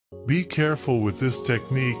Be careful with this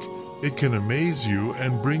technique, it can amaze you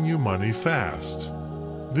and bring you money fast.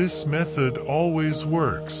 This method always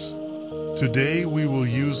works. Today we will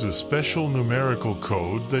use a special numerical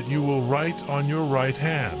code that you will write on your right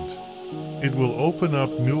hand. It will open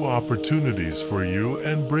up new opportunities for you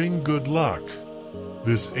and bring good luck.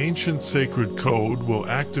 This ancient sacred code will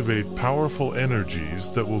activate powerful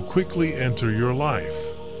energies that will quickly enter your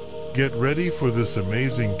life. Get ready for this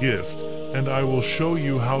amazing gift, and I will show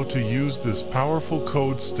you how to use this powerful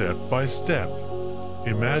code step by step.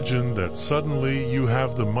 Imagine that suddenly you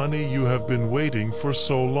have the money you have been waiting for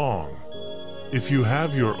so long. If you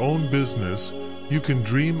have your own business, you can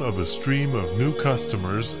dream of a stream of new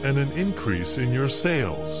customers and an increase in your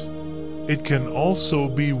sales. It can also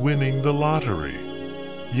be winning the lottery.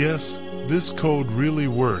 Yes, this code really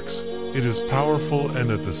works. It is powerful and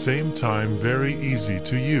at the same time very easy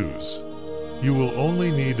to use. You will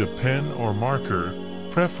only need a pen or marker,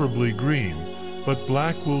 preferably green, but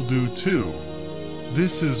black will do too.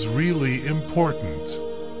 This is really important.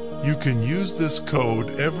 You can use this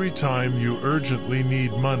code every time you urgently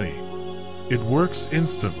need money. It works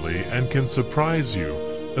instantly and can surprise you,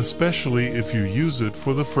 especially if you use it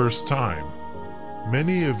for the first time.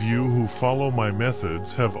 Many of you who follow my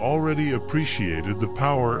methods have already appreciated the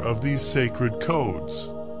power of these sacred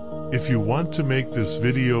codes. If you want to make this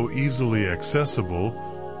video easily accessible,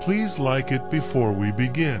 please like it before we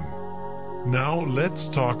begin. Now let's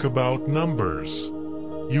talk about numbers.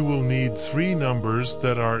 You will need 3 numbers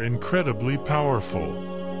that are incredibly powerful.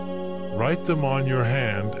 Write them on your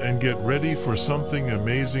hand and get ready for something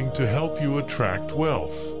amazing to help you attract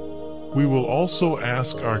wealth. We will also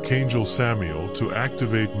ask Archangel Samuel to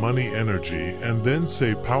activate money energy and then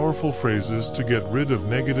say powerful phrases to get rid of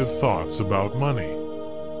negative thoughts about money.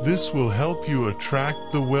 This will help you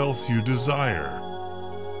attract the wealth you desire.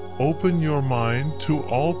 Open your mind to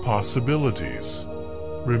all possibilities.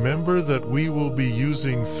 Remember that we will be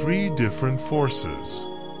using 3 different forces.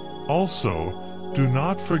 Also, do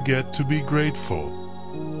not forget to be grateful.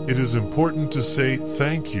 It is important to say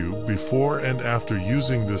thank you before and after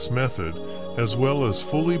using this method, as well as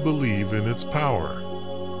fully believe in its power.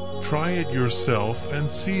 Try it yourself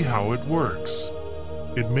and see how it works.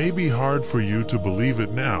 It may be hard for you to believe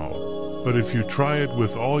it now, but if you try it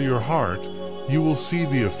with all your heart, you will see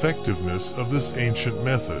the effectiveness of this ancient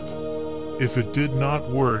method. If it did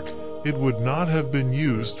not work, it would not have been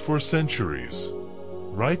used for centuries.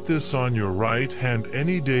 Write this on your right hand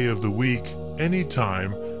any day of the week, any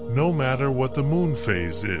time, no matter what the moon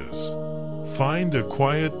phase is. Find a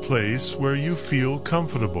quiet place where you feel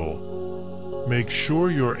comfortable. Make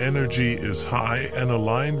sure your energy is high and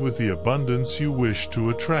aligned with the abundance you wish to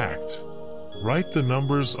attract. Write the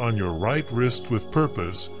numbers on your right wrist with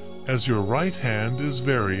purpose, as your right hand is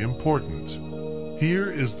very important.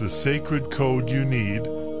 Here is the sacred code you need,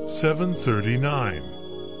 739.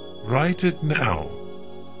 Write it now.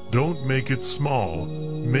 Don't make it small,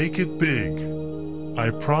 make it big.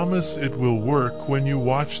 I promise it will work when you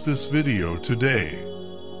watch this video today.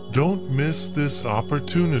 Don't miss this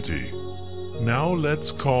opportunity. Now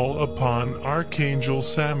let's call upon Archangel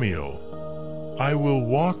Samuel. I will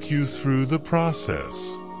walk you through the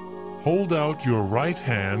process. Hold out your right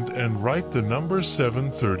hand and write the number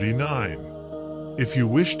 739. If you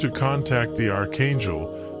wish to contact the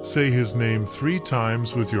Archangel, say his name 3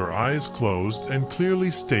 times with your eyes closed and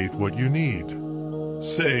clearly state what you need.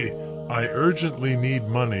 Say, I urgently need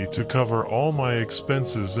money to cover all my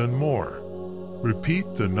expenses and more.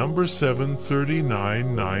 Repeat the number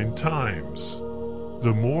 739 9 times.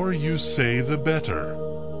 The more you say, the better.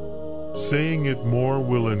 Saying it more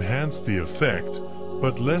will enhance the effect,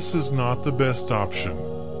 but less is not the best option.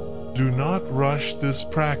 Do not rush this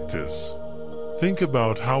practice. Think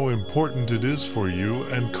about how important it is for you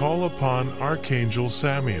and call upon Archangel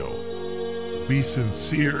Samuel. Be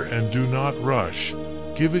sincere and do not rush.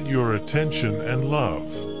 Give it your attention and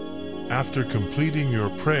love. After completing your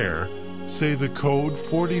prayer, say the code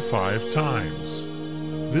 45 times.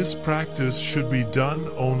 This practice should be done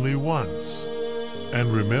only once.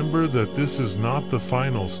 And remember that this is not the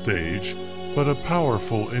final stage, but a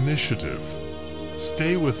powerful initiative.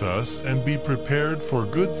 Stay with us and be prepared for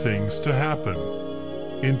good things to happen.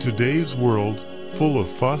 In today's world, full of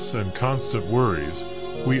fuss and constant worries,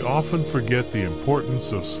 we often forget the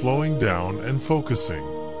importance of slowing down and focusing.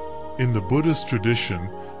 In the Buddhist tradition,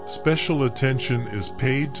 special attention is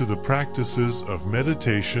paid to the practices of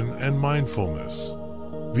meditation and mindfulness.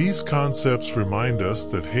 These concepts remind us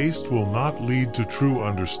that haste will not lead to true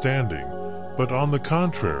understanding, but on the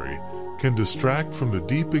contrary, can distract from the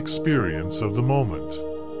deep experience of the moment.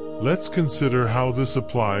 Let's consider how this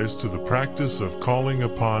applies to the practice of calling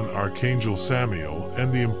upon Archangel Samuel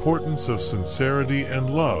and the importance of sincerity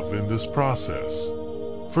and love in this process.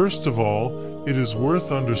 First of all, it is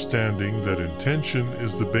worth understanding that intention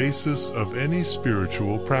is the basis of any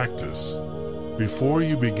spiritual practice. Before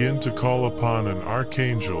you begin to call upon an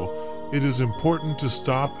archangel, it is important to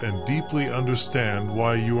stop and deeply understand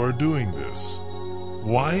why you are doing this.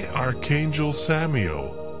 Why Archangel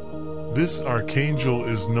Samuel? This archangel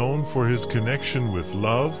is known for his connection with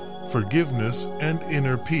love, forgiveness, and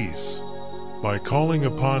inner peace. By calling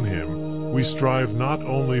upon him, we strive not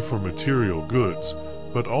only for material goods,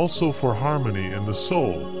 but also for harmony in the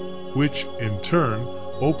soul, which, in turn,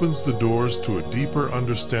 opens the doors to a deeper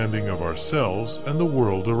understanding of ourselves and the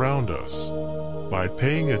world around us. By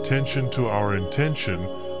paying attention to our intention,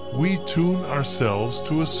 we tune ourselves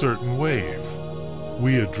to a certain wave.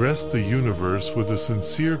 We address the universe with a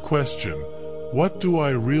sincere question: what do I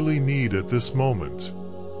really need at this moment?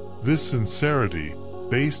 This sincerity,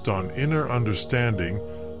 based on inner understanding,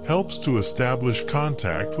 helps to establish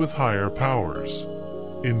contact with higher powers.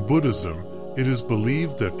 In Buddhism, it is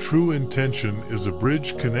believed that true intention is a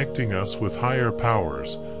bridge connecting us with higher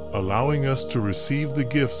powers, allowing us to receive the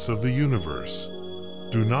gifts of the universe.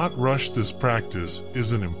 Do not rush. This practice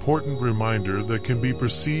is an important reminder that can be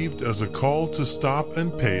perceived as a call to stop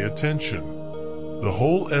and pay attention. The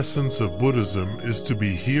whole essence of Buddhism is to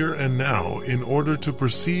be here and now in order to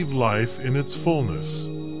perceive life in its fullness.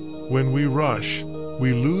 When we rush,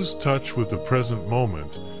 we lose touch with the present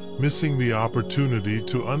moment, missing the opportunity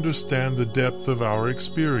to understand the depth of our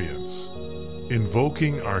experience.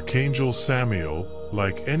 Invoking Archangel Samuel,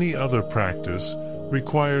 like any other practice,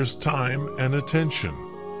 requires time and attention.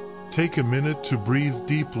 Take a minute to breathe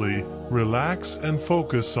deeply, relax, and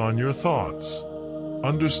focus on your thoughts.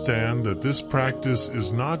 Understand that this practice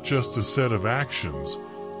is not just a set of actions,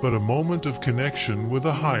 but a moment of connection with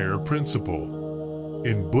a higher principle.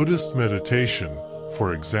 In Buddhist meditation,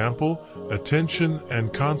 for example, attention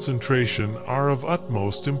and concentration are of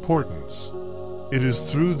utmost importance. It is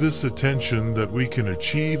through this attention that we can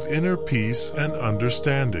achieve inner peace and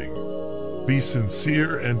understanding. Be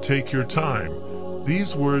sincere and take your time.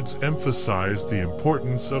 These words emphasize the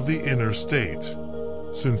importance of the inner state.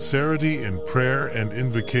 Sincerity in prayer and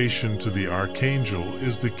invocation to the Archangel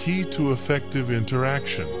is the key to effective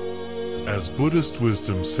interaction. As Buddhist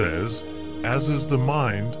wisdom says, as is the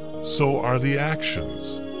mind, so are the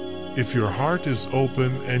actions. If your heart is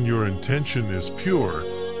open and your intention is pure,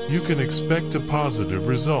 you can expect a positive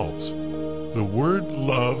result. The word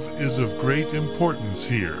love is of great importance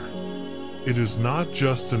here. It is not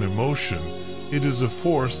just an emotion, it is a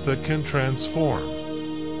force that can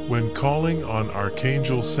transform. When calling on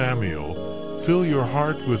Archangel Samuel, fill your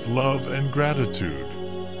heart with love and gratitude.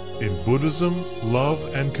 In Buddhism, love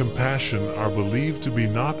and compassion are believed to be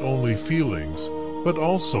not only feelings, but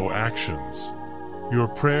also actions. Your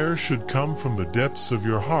prayer should come from the depths of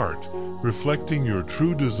your heart, reflecting your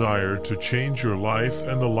true desire to change your life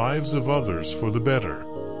and the lives of others for the better.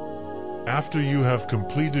 After you have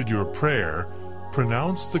completed your prayer,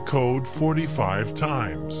 pronounce the code 45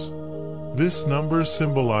 times. This number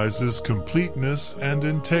symbolizes completeness and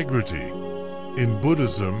integrity. In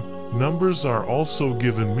Buddhism, numbers are also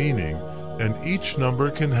given meaning, and each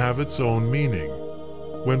number can have its own meaning.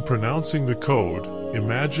 When pronouncing the code,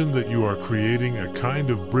 imagine that you are creating a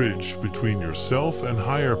kind of bridge between yourself and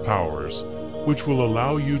higher powers, which will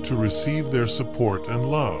allow you to receive their support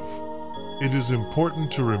and love. It is important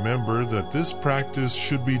to remember that this practice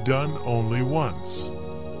should be done only once.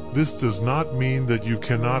 This does not mean that you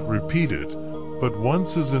cannot repeat it, but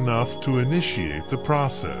once is enough to initiate the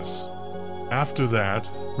process. After that,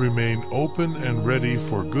 remain open and ready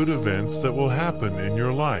for good events that will happen in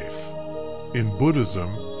your life. In Buddhism,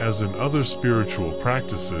 as in other spiritual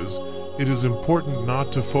practices, it is important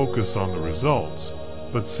not to focus on the results,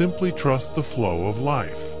 but simply trust the flow of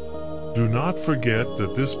life. Do not forget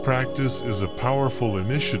that this practice is a powerful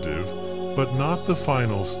initiative, but not the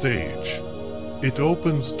final stage. It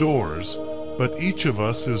opens doors, but each of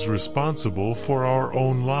us is responsible for our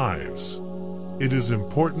own lives. It is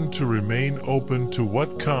important to remain open to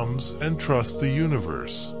what comes and trust the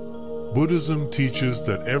universe. Buddhism teaches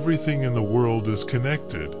that everything in the world is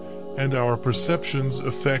connected, and our perceptions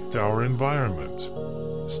affect our environment.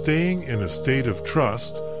 Staying in a state of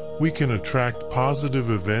trust, we can attract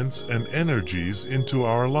positive events and energies into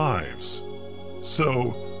our lives.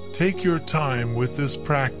 So, take your time with this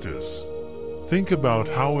practice. Think about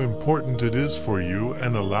how important it is for you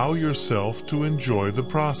and allow yourself to enjoy the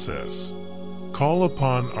process. Call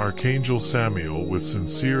upon Archangel Samuel with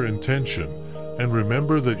sincere intention And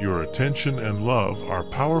remember that your attention and love are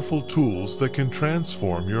powerful tools that can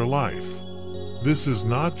transform your life. This is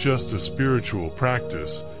not just a spiritual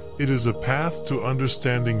practice, it is a path to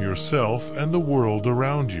understanding yourself and the world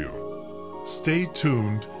around you. Stay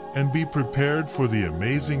tuned and be prepared for the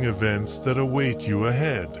amazing events that await you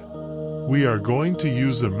ahead. We are going to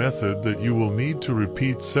use a method that you will need to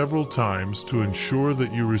repeat several times to ensure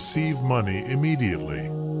that you receive money immediately.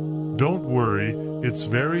 Don't worry, it's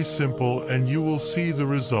very simple and you will see the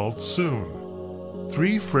results soon.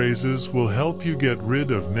 3 phrases will help you get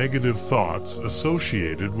rid of negative thoughts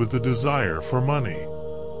associated with the desire for money.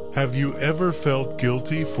 Have you ever felt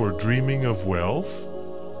guilty for dreaming of wealth?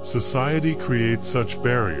 Society creates such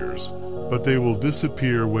barriers, but they will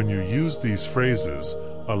disappear when you use these phrases,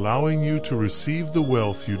 allowing you to receive the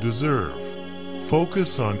wealth you deserve.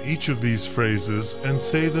 Focus on each of these phrases and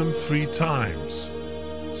say them 3 times.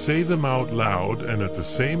 Say them out loud and at the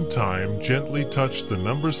same time gently touch the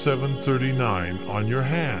number 739 on your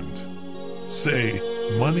hand. Say,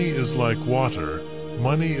 money is like water,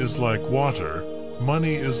 money is like water,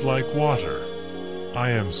 money is like water.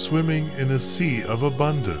 I am swimming in a sea of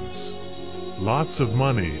abundance. Lots of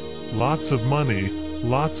money, lots of money,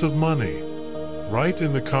 lots of money. Write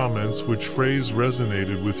in the comments which phrase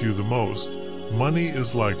resonated with you the most. Money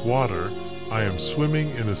is like water, I am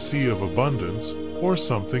swimming in a sea of abundance, or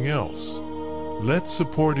something else. Let's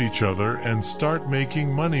support each other and start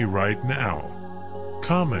making money right now.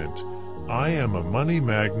 Comment, I am a money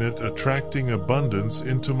magnet attracting abundance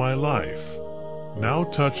into my life. Now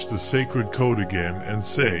touch the sacred code again and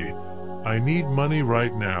say, I need money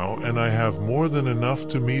right now and I have more than enough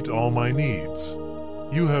to meet all my needs.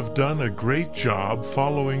 You have done a great job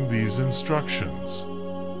following these instructions.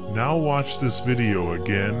 Now watch this video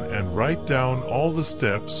again and write down all the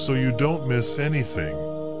steps so you don't miss anything.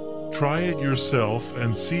 Try it yourself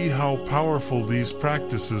and see how powerful these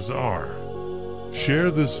practices are.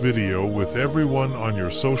 Share this video with everyone on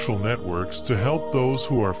your social networks to help those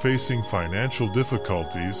who are facing financial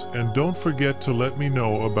difficulties, and don't forget to let me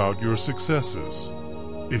know about your successes.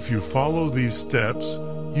 If you follow these steps,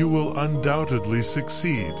 you will undoubtedly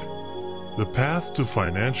succeed. The path to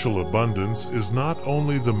financial abundance is not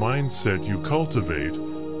only the mindset you cultivate,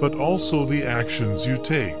 but also the actions you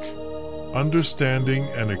take. Understanding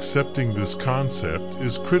and accepting this concept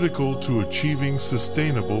is critical to achieving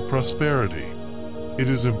sustainable prosperity. It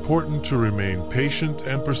is important to remain patient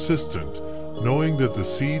and persistent, knowing that the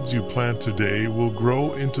seeds you plant today will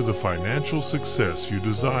grow into the financial success you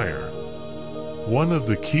desire. One of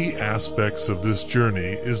the key aspects of this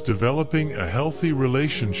journey is developing a healthy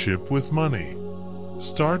relationship with money.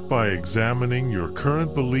 Start by examining your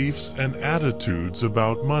current beliefs and attitudes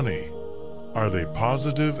about money. Are they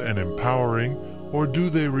positive and empowering, or do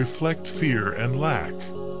they reflect fear and lack?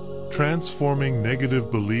 Transforming negative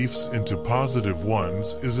beliefs into positive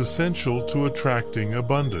ones is essential to attracting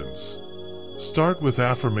abundance. Start with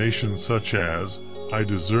affirmations such as, I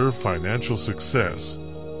deserve financial success,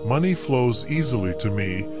 money flows easily to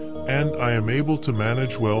me, and I am able to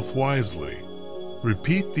manage wealth wisely.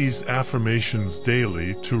 Repeat these affirmations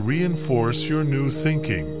daily to reinforce your new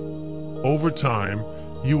thinking. Over time,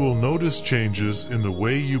 you will notice changes in the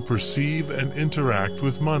way you perceive and interact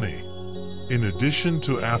with money. In addition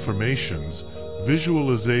to affirmations,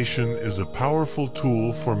 visualization is a powerful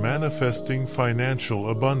tool for manifesting financial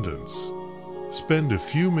abundance. Spend a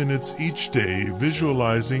few minutes each day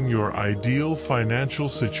visualizing your ideal financial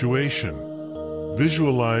situation.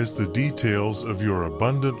 Visualize the details of your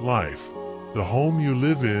abundant life, the home you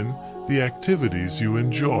live in, the activities you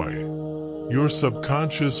enjoy. Your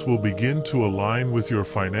subconscious will begin to align with your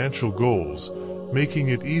financial goals, making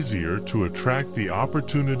it easier to attract the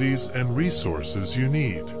opportunities and resources you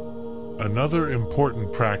need. Another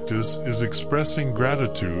important practice is expressing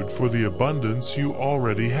gratitude for the abundance you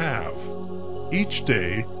already have. Each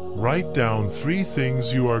day, write down 3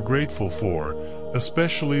 things you are grateful for,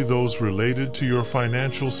 especially those related to your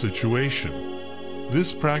financial situation.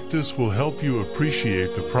 This practice will help you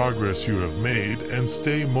appreciate the progress you have made and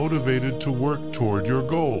stay motivated to work toward your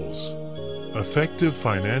goals. Effective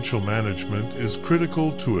financial management is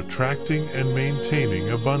critical to attracting and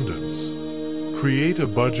maintaining abundance. Create a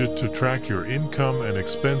budget to track your income and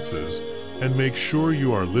expenses, and make sure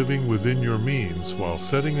you are living within your means while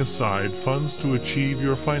setting aside funds to achieve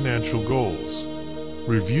your financial goals.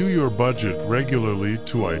 Review your budget regularly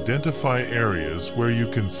to identify areas where you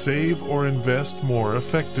can save or invest more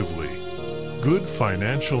effectively. Good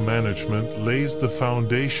financial management lays the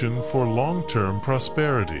foundation for long-term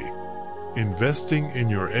prosperity. Investing in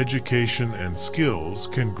your education and skills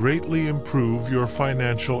can greatly improve your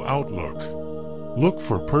financial outlook. Look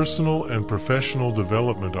for personal and professional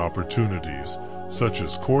development opportunities, such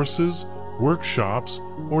as courses, workshops,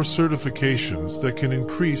 or certifications that can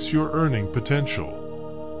increase your earning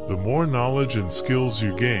potential. The more knowledge and skills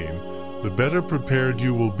you gain, the better prepared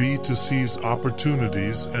you will be to seize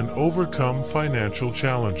opportunities and overcome financial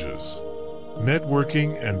challenges.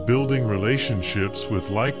 Networking and building relationships with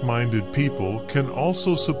like-minded people can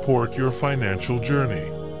also support your financial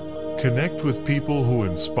journey. Connect with people who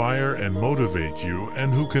inspire and motivate you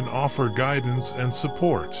and who can offer guidance and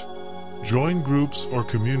support. Join groups or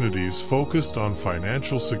communities focused on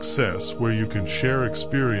financial success where you can share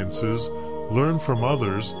experiences, learn from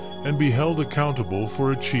others, and be held accountable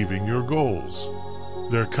for achieving your goals.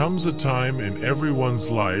 There comes a time in everyone's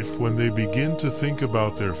life when they begin to think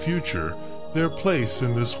about their future, their place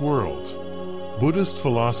in this world. Buddhist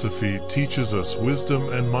philosophy teaches us wisdom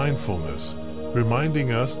and mindfulness,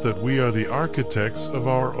 reminding us that we are the architects of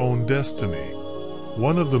our own destiny.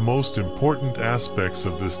 One of the most important aspects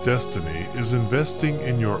of this destiny is investing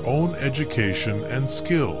in your own education and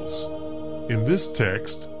skills. In this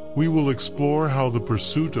text, we will explore how the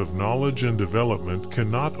pursuit of knowledge and development can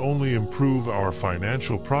not only improve our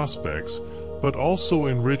financial prospects, but also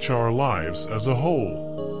enrich our lives as a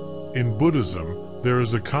whole. In Buddhism, there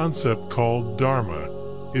is a concept called Dharma.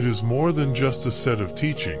 It is more than just a set of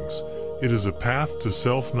teachings. It is a path to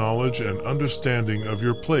self-knowledge and understanding of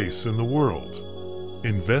your place in the world.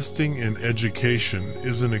 Investing in education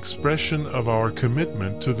is an expression of our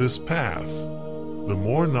commitment to this path. The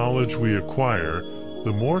more knowledge we acquire,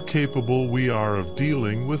 the more capable we are of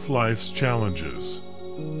dealing with life's challenges.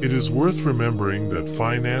 It is worth remembering that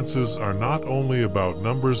finances are not only about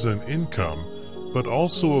numbers and income, but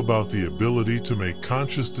also about the ability to make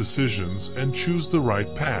conscious decisions and choose the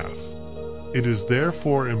right path. It is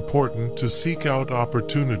therefore important to seek out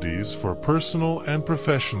opportunities for personal and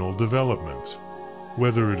professional development.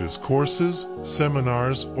 Whether it is courses,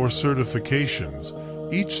 seminars, or certifications,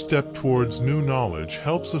 each step towards new knowledge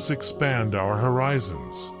helps us expand our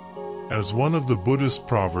horizons. As one of the Buddhist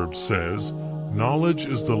proverbs says, knowledge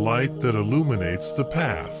is the light that illuminates the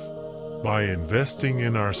path. By investing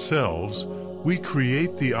in ourselves, we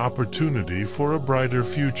create the opportunity for a brighter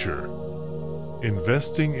future.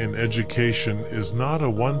 Investing in education is not a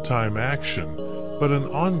one-time action, but an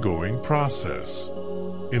ongoing process.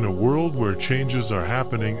 In a world where changes are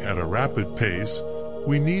happening at a rapid pace,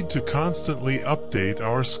 we need to constantly update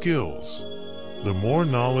our skills. The more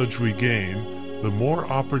knowledge we gain, the more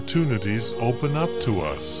opportunities open up to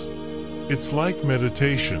us. It's like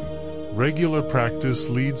meditation. Regular practice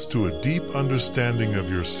leads to a deep understanding of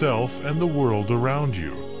yourself and the world around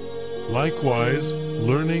you. Likewise,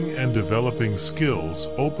 learning and developing skills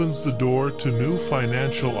opens the door to new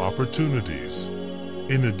financial opportunities.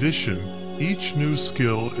 In addition, each new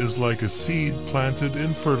skill is like a seed planted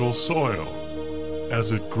in fertile soil.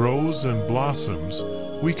 As it grows and blossoms,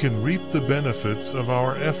 we can reap the benefits of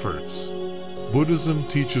our efforts. Buddhism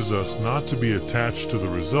teaches us not to be attached to the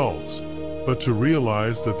results, but to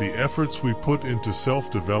realize that the efforts we put into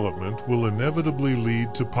self-development will inevitably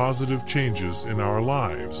lead to positive changes in our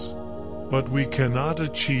lives. But we cannot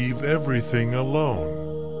achieve everything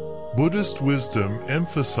alone. Buddhist wisdom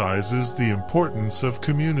emphasizes the importance of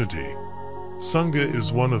community. Sangha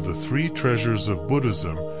is one of the three treasures of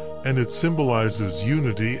Buddhism, and it symbolizes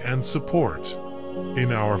unity and support.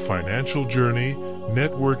 In our financial journey,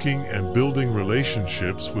 networking and building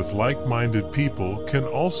relationships with like-minded people can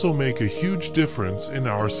also make a huge difference in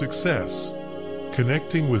our success.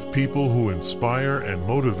 Connecting with people who inspire and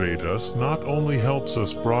motivate us not only helps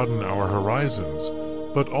us broaden our horizons,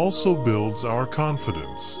 but also builds our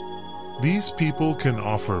confidence. These people can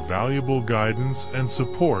offer valuable guidance and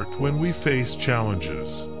support when we face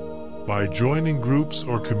challenges. By joining groups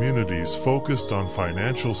or communities focused on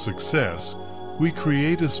financial success, we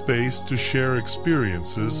create a space to share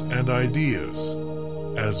experiences and ideas.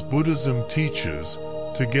 As Buddhism teaches,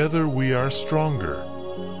 together we are stronger.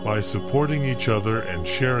 By supporting each other and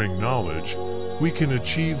sharing knowledge, we can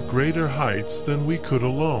achieve greater heights than we could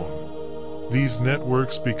alone. These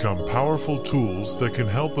networks become powerful tools that can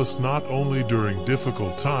help us not only during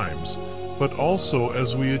difficult times, but also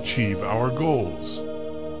as we achieve our goals.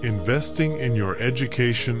 Investing in your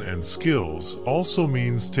education and skills also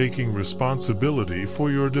means taking responsibility for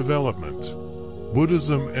your development.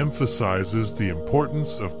 Buddhism emphasizes the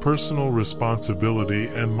importance of personal responsibility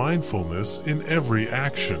and mindfulness in every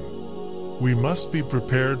action. We must be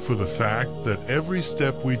prepared for the fact that every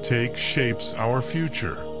step we take shapes our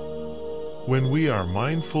future. When we are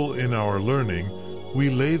mindful in our learning, we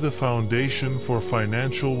lay the foundation for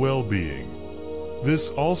financial well-being. This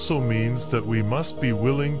also means that we must be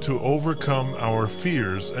willing to overcome our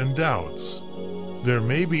fears and doubts. There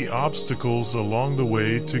may be obstacles along the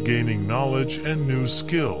way to gaining knowledge and new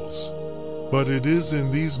skills. But it is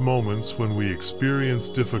in these moments when we experience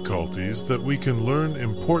difficulties that we can learn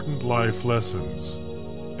important life lessons.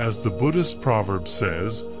 As the Buddhist proverb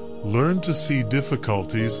says, learn to see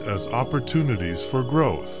difficulties as opportunities for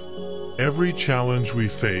growth. Every challenge we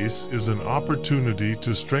face is an opportunity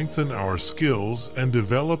to strengthen our skills and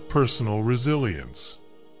develop personal resilience.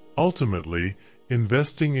 Ultimately,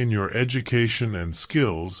 investing in your education and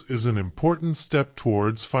skills is an important step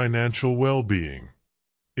towards financial well-being.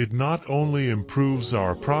 It not only improves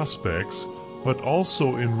our prospects, but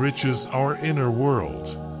also enriches our inner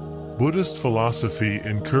world. Buddhist philosophy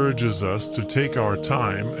encourages us to take our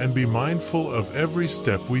time and be mindful of every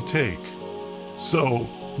step we take. So,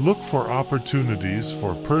 look for opportunities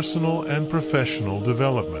for personal and professional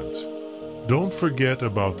development. Don't forget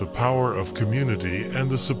about the power of community and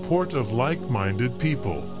the support of like-minded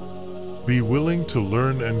people. Be willing to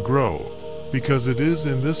learn and grow, because it is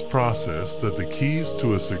in this process that the keys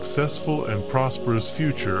to a successful and prosperous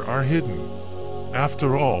future are hidden.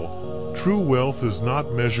 After all, true wealth is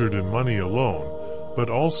not measured in money alone, but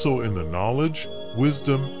also in the knowledge,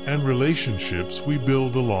 wisdom, and relationships we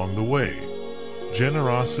build along the way.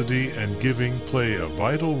 Generosity and giving play a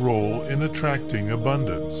vital role in attracting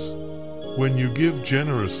abundance. When you give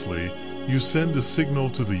generously, you send a signal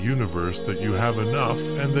to the universe that you have enough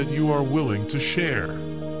and that you are willing to share.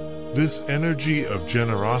 This energy of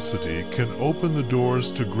generosity can open the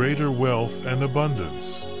doors to greater wealth and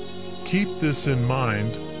abundance. Keep this in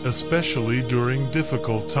mind, especially during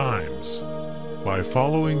difficult times. By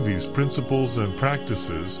following these principles and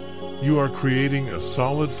practices, you are creating a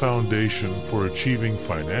solid foundation for achieving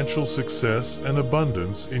financial success and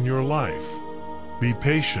abundance in your life. Be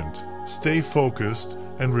patient, stay focused,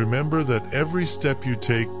 and remember that every step you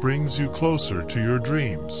take brings you closer to your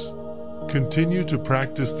dreams. Continue to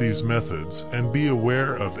practice these methods and be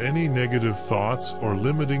aware of any negative thoughts or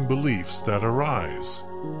limiting beliefs that arise.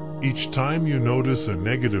 Each time you notice a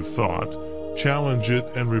negative thought, challenge it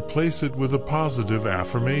and replace it with a positive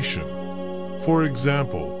affirmation. For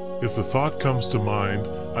example, if the thought comes to mind,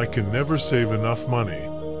 "I can never save enough money,"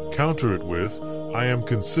 counter it with, "I am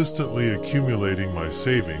consistently accumulating my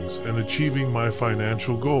savings and achieving my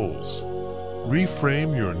financial goals."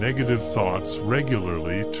 Reframe your negative thoughts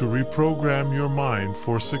regularly to reprogram your mind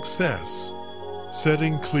for success.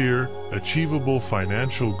 Setting clear, achievable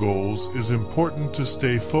financial goals is important to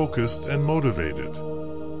stay focused and motivated.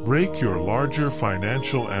 Break your larger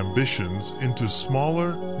financial ambitions into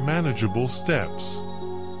smaller, manageable steps.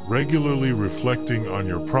 Regularly reflecting on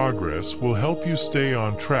your progress will help you stay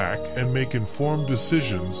on track and make informed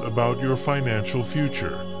decisions about your financial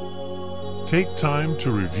future. Take time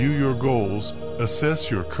to review your goals,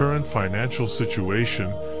 assess your current financial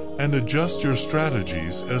situation, and adjust your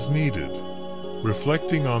strategies as needed.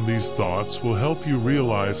 Reflecting on these thoughts will help you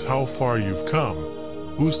realize how far you've come,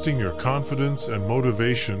 boosting your confidence and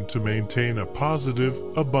motivation to maintain a positive,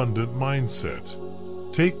 abundant mindset.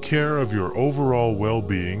 Take care of your overall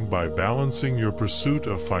well-being by balancing your pursuit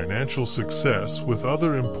of financial success with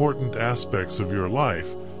other important aspects of your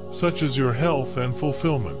life, such as your health and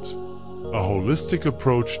fulfillment. A holistic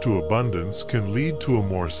approach to abundance can lead to a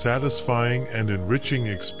more satisfying and enriching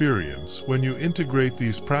experience when you integrate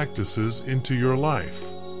these practices into your life.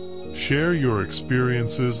 Share your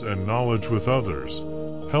experiences and knowledge with others.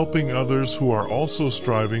 Helping others who are also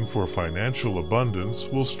striving for financial abundance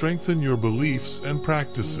will strengthen your beliefs and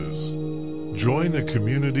practices. Join a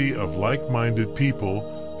community of like-minded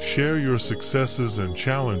people, share your successes and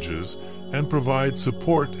challenges, and provide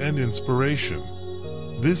support and inspiration.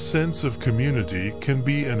 This sense of community can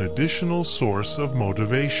be an additional source of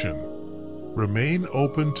motivation. Remain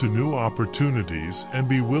open to new opportunities and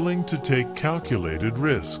be willing to take calculated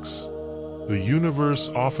risks. The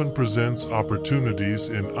universe often presents opportunities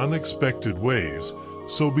in unexpected ways,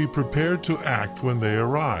 so be prepared to act when they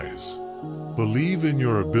arise. Believe in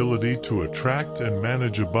your ability to attract and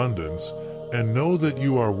manage abundance, and know that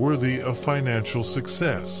you are worthy of financial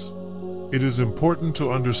success. It is important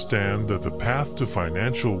to understand that the path to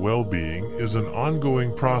financial well-being is an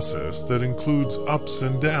ongoing process that includes ups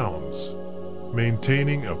and downs.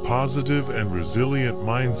 Maintaining a positive and resilient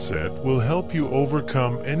mindset will help you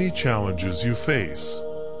overcome any challenges you face.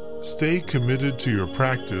 Stay committed to your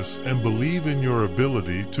practice and believe in your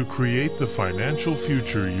ability to create the financial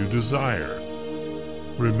future you desire.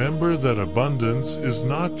 Remember that abundance is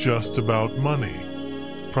not just about money.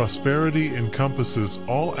 Prosperity encompasses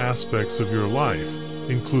all aspects of your life,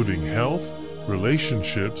 including health,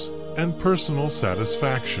 relationships, and personal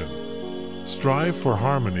satisfaction. Strive for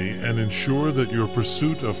harmony and ensure that your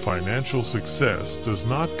pursuit of financial success does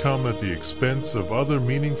not come at the expense of other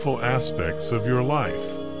meaningful aspects of your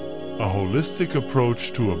life. A holistic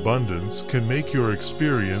approach to abundance can make your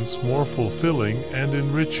experience more fulfilling and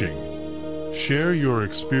enriching. Share your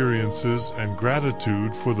experiences and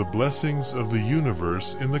gratitude for the blessings of the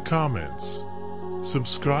universe in the comments.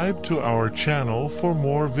 Subscribe to our channel for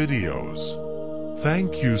more videos.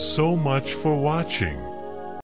 Thank you so much for watching.